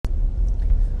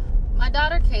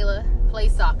daughter Kayla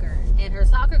plays soccer, and her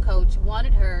soccer coach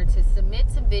wanted her to submit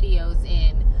some videos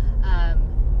in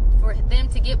for them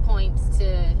to get points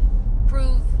to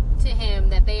prove to him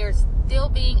that they are still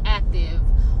being active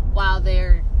while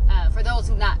they're for those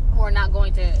who are not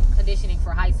going to conditioning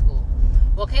for high school.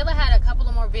 Well, Kayla had a couple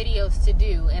of more videos to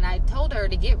do, and I told her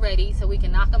to get ready so we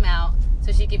can knock them out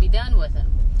so she could be done with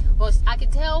them. Well, I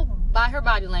could tell by her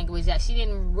body language that she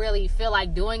didn't really feel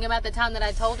like doing them at the time that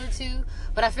I told her to,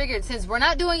 but I figured since we're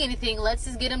not doing anything, let's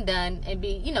just get them done and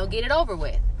get it over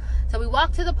with. So we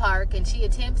walked to the park, and she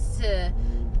attempts to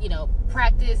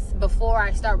practice before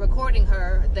I start recording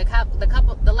her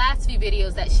the last few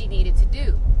videos that she needed to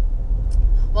do.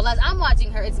 Well, as I'm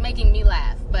watching her, it's making me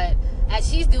laugh, but as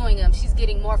she's doing them, she's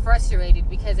getting more frustrated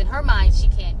because in her mind, she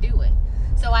can't do it.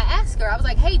 So I asked her, I was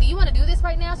like, hey, do you want to do this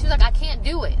right now? She was like, I can't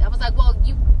do it. I was like, well,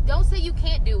 you don't say you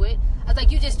can't do it. I was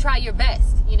like, you just try your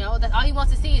best. That's all he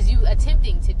wants to see is you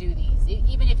attempting to do these,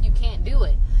 even if you can't do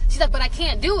it. She's like, but I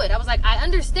can't do it. I was like, I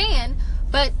understand,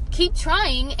 but keep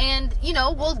trying, and,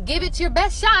 we'll give it your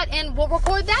best shot, and we'll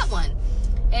record that one.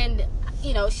 And,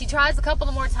 she tries a couple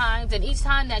of more times, and each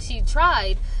time that she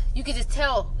tried, you could just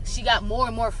tell she got more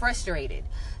and more frustrated.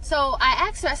 So I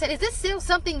asked her, I said, is this still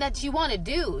something that you want to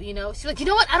do? She's like, you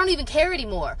know what? I don't even care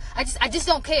anymore. I just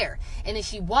don't care. And then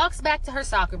she walks back to her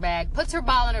soccer bag, puts her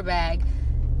ball in her bag,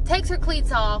 takes her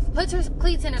cleats off, puts her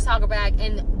cleats in her soccer bag,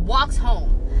 and walks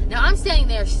home. Now I'm standing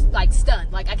there like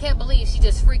stunned. Like, I can't believe she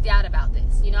just freaked out about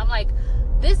this. I'm like,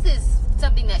 this is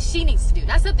something that she needs to do,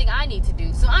 not something I need to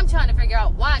do. So I'm trying to figure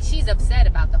out why she's upset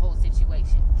about the whole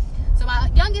situation. So my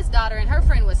youngest daughter and her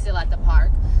friend was still at the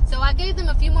park. So I gave them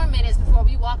a few more minutes before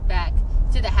we walked back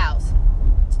to the house.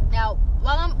 Now,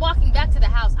 while I'm walking back to the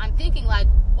house, I'm thinking, like,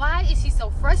 why is she so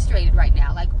frustrated right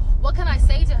now? Like, what can I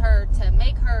say to her to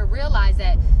make her realize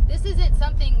that this isn't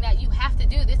something that you have to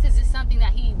do? This is just something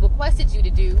that he requested you to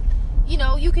do.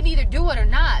 You can either do it or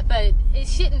not, but it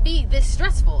shouldn't be this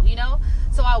stressful,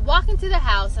 So I walk into the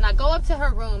house, and I go up to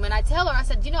her room, and I tell her, I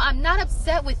said, I'm not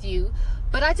upset with you,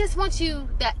 but I just want you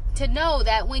to know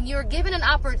that when you're given an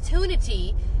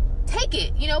opportunity, take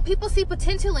it. People see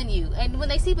potential in you, and when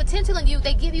they see potential in you,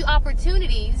 they give you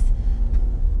opportunities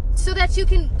so that you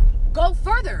can go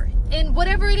further in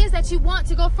whatever it is that you want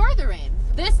to go further in.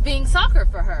 This being soccer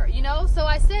for her, So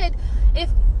I said,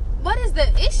 what is the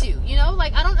issue?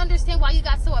 I don't understand why you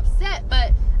got so upset,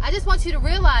 but I just want you to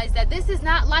realize that this is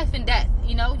not life and death.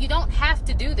 You don't have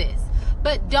to do this,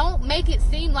 but don't make it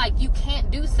seem like you can't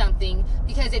do something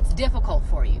because it's difficult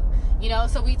for you.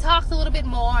 So we talked a little bit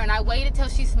more, and I waited till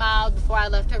she smiled before I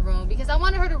left her room because I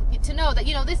wanted her to know that,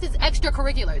 this is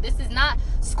extracurricular. This is not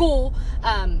school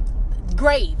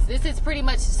grades. This is pretty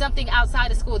much something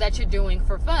outside of school that you're doing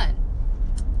for fun.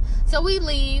 So we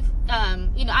leave,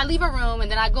 I leave her room,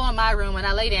 and then I go in my room and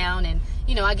I lay down, and,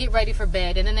 I get ready for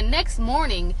bed. And then the next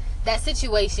morning, that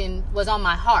situation was on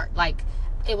my heart. Like,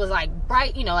 it was like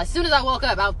bright, as soon as I woke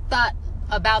up, I thought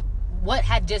about what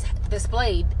had just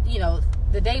displayed,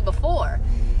 the day before.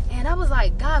 And I was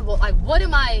like, God, well, like, what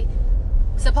am I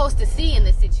supposed to see in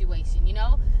this situation,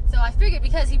 So I figured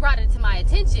because he brought it to my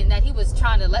attention that he was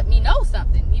trying to let me know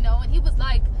something, and he was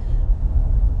like,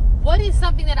 what is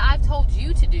something that I've told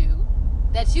you to do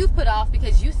that you've put off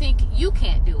because you think you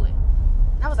can't do it?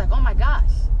 And I was like, oh my gosh,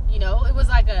 it was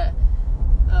like a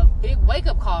big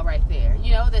wake-up call right there.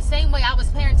 The same way I was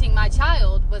parenting my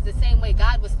child was the same way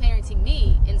God was parenting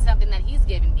me in something that he's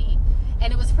given me.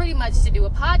 And it was pretty much to do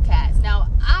a podcast. Now,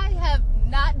 I have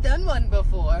not done one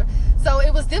before, so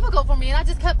it was difficult for me, and I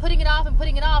just kept putting it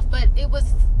off, but it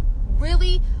was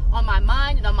really on my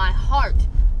mind and on my heart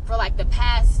for like the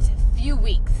past few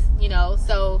weeks,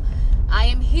 so I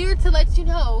am here to let you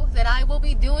know that I will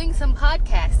be doing some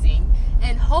podcasting,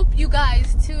 and hope you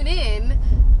guys tune in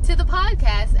to the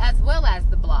podcast as well as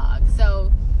the blog.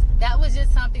 So that was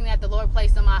just something that the Lord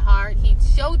placed on my heart. He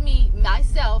showed me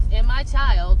myself and my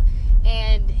child,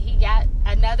 and he got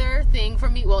another thing for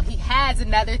me. Well, he has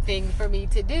another thing for me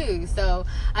to do. So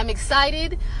I'm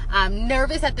excited. I'm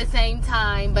nervous at the same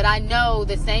time, but I know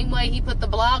the same way he put the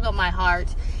blog on my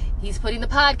heart, he's putting the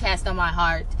podcast on my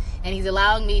heart, and he's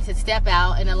allowing me to step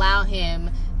out and allow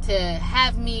him to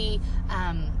have me,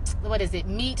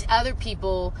 meet other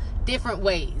people different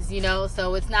ways,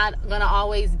 so it's not going to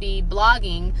always be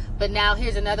blogging, but now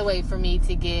here's another way for me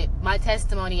to get my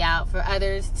testimony out for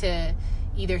others to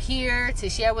either hear, to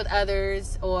share with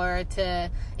others, or to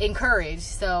encourage.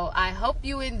 So I hope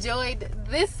you enjoyed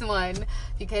this one,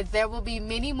 because there will be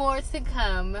many more to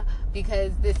come,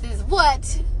 because this is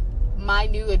what my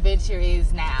new adventure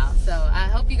is now. So I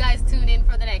hope you guys tune in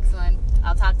for the next one.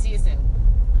 I'll talk to you soon.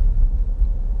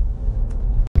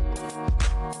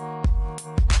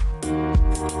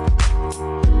 Bye.